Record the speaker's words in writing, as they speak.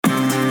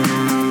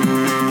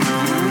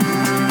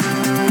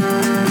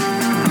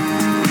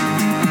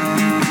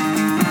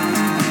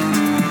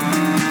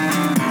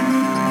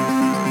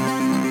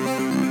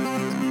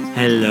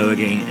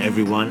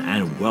everyone,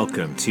 and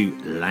welcome to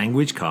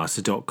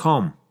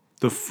LanguageCaster.com,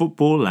 the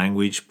football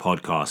language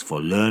podcast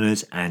for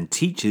learners and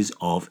teachers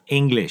of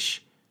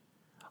English.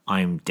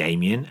 I'm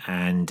Damien,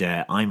 and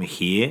I'm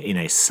here in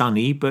a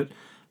sunny but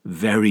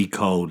very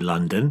cold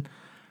London.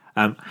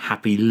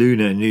 Happy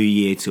Lunar New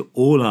Year to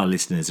all our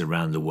listeners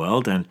around the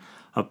world, and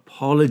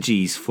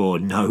apologies for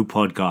no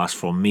podcast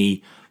from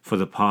me for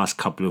the past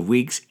couple of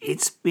weeks.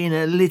 It's been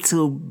a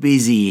little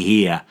busy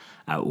here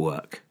at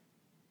work.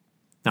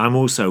 Now, I'm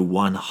also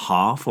one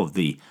half of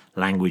the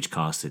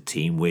LanguageCaster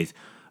team with,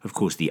 of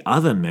course, the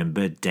other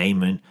member,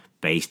 Damon,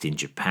 based in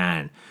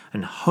Japan.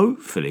 And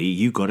hopefully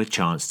you got a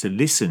chance to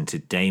listen to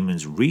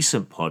Damon's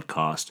recent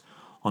podcast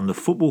on the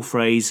football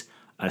phrase,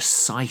 a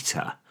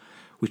sighter,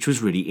 which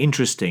was really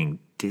interesting,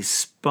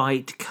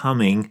 despite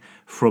coming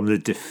from the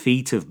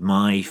defeat of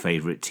my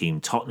favourite team,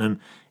 Tottenham,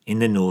 in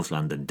the North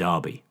London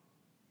derby.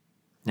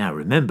 Now,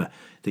 remember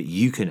that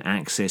you can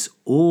access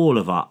all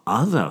of our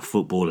other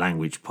football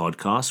language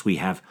podcasts. We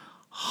have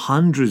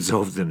hundreds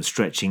of them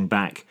stretching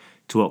back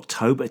to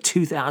October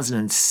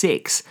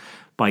 2006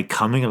 by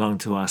coming along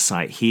to our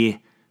site here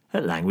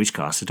at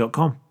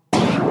languagecaster.com.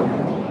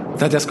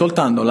 State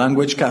ascoltando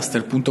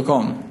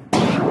languagecaster.com.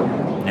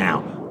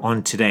 Now,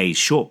 on today's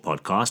short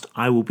podcast,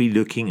 I will be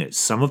looking at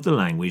some of the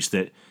language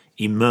that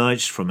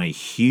emerged from a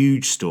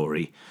huge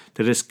story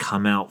that has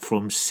come out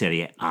from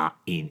Serie A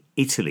in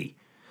Italy.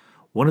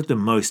 One of the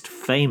most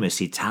famous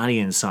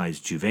Italian sides,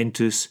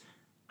 Juventus,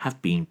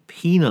 have been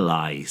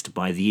penalised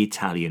by the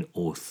Italian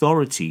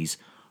authorities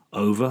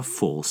over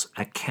false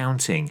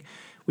accounting,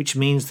 which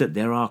means that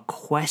there are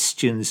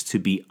questions to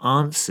be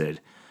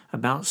answered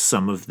about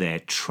some of their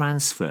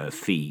transfer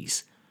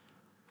fees.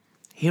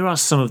 Here are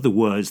some of the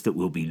words that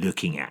we'll be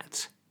looking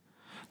at.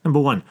 Number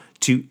 1,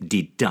 to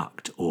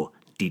deduct or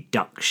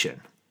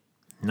deduction.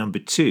 Number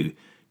 2,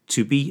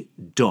 to be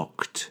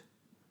docked.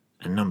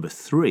 And number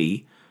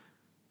 3,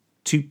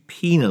 to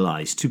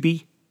penalise, to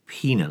be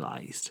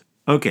penalised.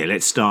 Okay,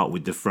 let's start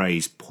with the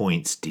phrase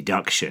points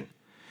deduction.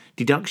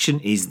 Deduction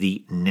is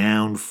the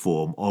noun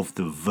form of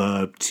the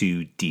verb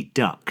to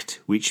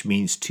deduct, which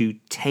means to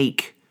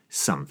take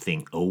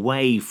something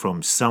away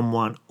from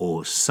someone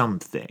or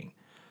something.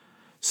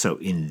 So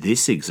in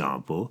this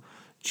example,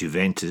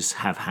 Juventus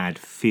have had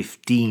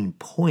 15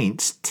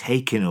 points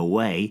taken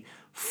away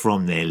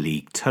from their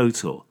league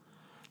total.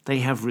 They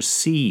have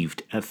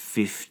received a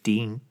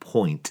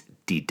 15-point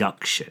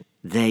deduction.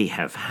 They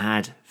have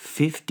had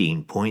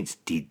 15 points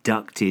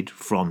deducted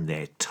from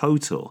their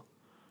total.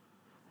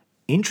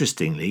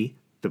 Interestingly,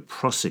 the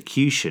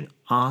prosecution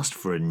asked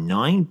for a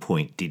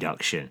 9-point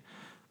deduction,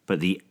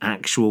 but the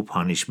actual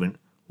punishment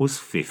was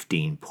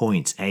 15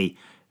 points, a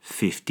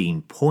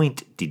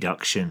 15-point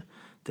deduction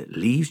that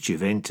leaves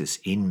Juventus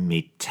in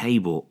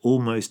mid-table,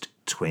 almost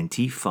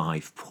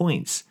 25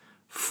 points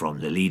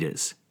from the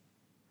leaders.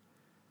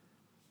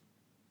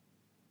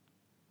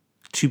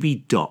 To be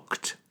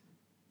docked.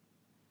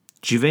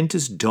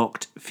 Juventus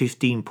docked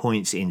 15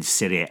 points in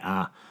Serie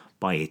A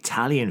by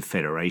Italian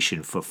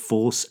Federation for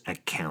false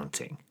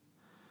accounting.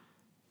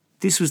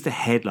 This was the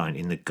headline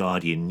in the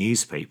Guardian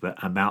newspaper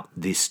about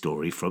this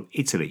story from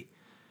Italy.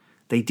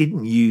 They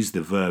didn't use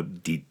the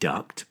verb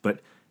deduct,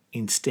 but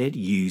instead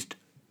used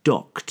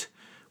docked,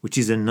 which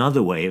is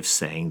another way of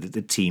saying that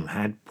the team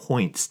had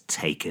points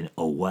taken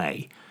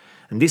away.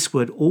 And this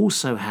word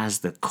also has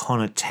the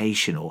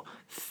connotation or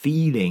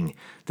feeling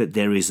that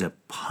there is a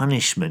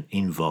punishment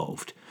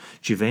involved.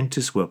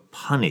 Juventus were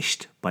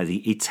punished by the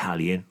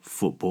Italian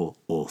football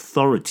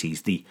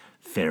authorities, the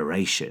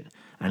federation,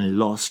 and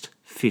lost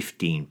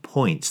 15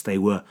 points. They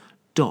were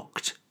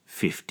docked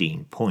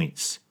 15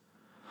 points.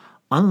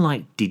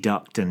 Unlike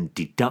deduct and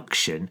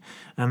deduction,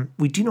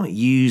 we do not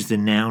use the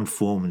noun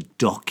form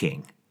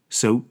docking,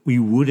 so we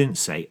wouldn't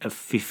say a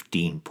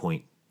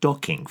 15-point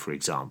docking, for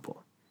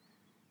example.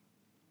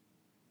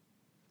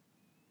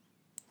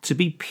 To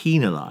be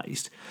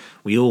penalised.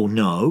 We all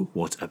know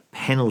what a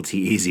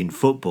penalty is in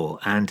football,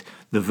 and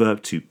the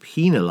verb to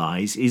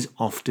penalise is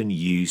often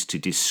used to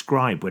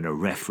describe when a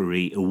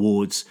referee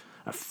awards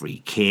a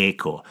free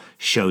kick or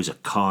shows a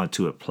card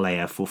to a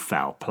player for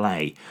foul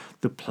play.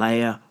 The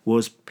player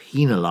was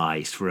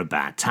penalised for a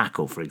bad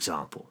tackle, for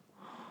example.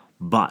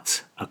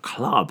 But a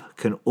club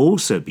can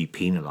also be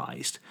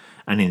penalised,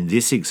 and in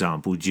this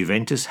example,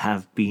 Juventus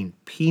have been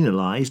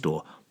penalised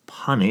or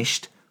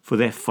punished for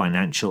their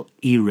financial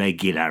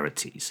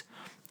irregularities.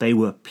 They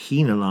were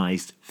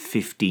penalised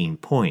 15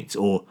 points,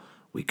 or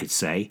we could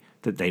say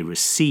that they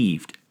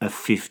received a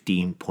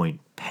 15-point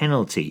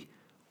penalty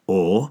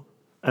or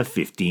a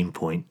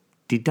 15-point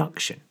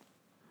deduction.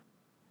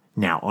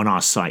 Now, on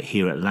our site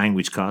here at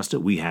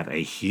LanguageCaster, we have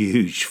a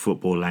huge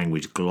football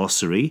language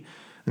glossary,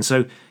 and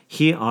so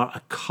here are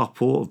a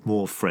couple of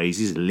more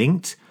phrases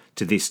linked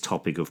to this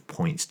topic of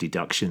points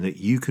deduction that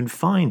you can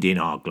find in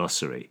our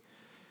glossary.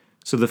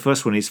 So the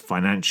first one is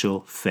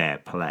financial fair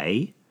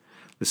play.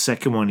 The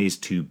second one is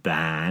to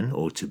ban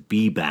or to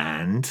be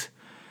banned.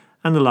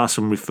 And the last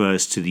one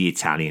refers to the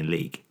Italian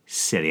league,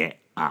 Serie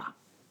A.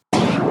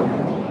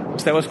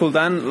 Esteu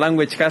escoltant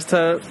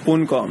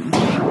languagecaster.com.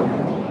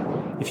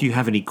 If you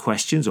have any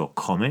questions or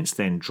comments,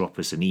 then drop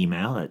us an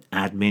email at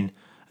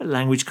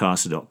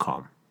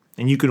admin@languagecaster.com.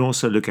 And you can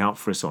also look out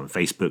for us on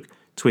Facebook,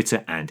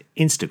 Twitter, and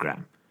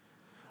Instagram.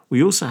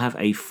 We also have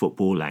a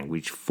football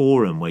language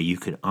forum where you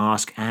can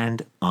ask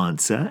and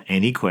answer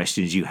any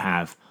questions you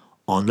have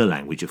on the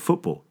language of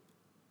football.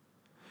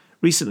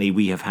 Recently,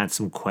 we have had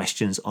some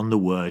questions on the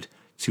word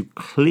to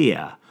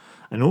clear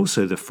and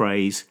also the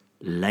phrase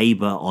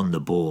labour on the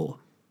ball.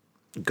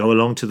 Go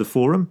along to the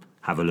forum,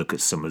 have a look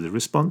at some of the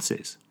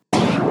responses.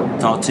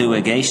 Tá tú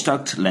a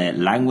géisteacht le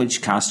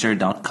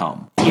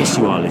languagecaster.com. Yes,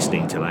 you are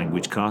listening to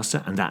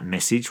LanguageCaster, and that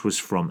message was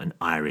from an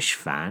Irish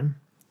fan.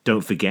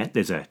 Don't forget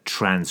there's a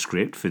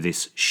transcript for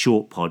this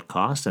short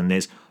podcast, and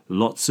there's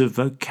lots of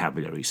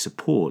vocabulary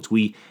support.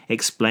 We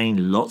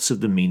explain lots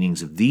of the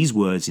meanings of these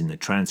words in the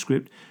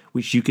transcript,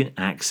 which you can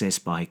access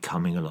by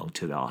coming along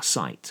to our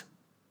site.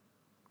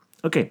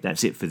 Okay,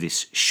 that's it for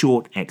this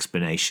short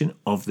explanation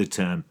of the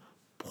term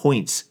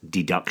points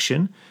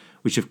deduction,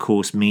 which of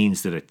course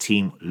means that a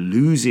team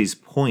loses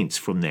points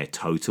from their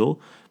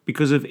total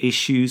because of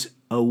issues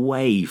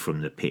away from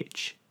the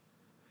pitch.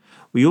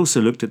 We also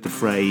looked at the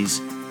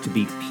phrase to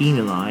be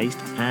penalised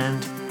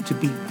and to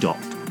be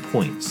docked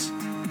points.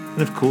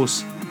 And of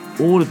course,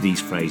 all of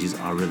these phrases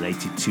are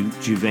related to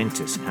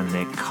Juventus and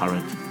their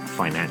current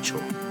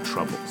financial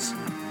troubles.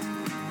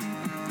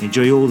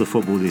 Enjoy all the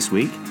football this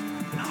week,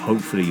 and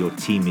hopefully your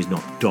team is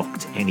not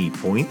docked any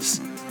points.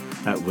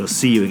 We'll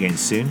see you again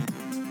soon.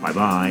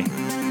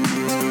 Bye-bye.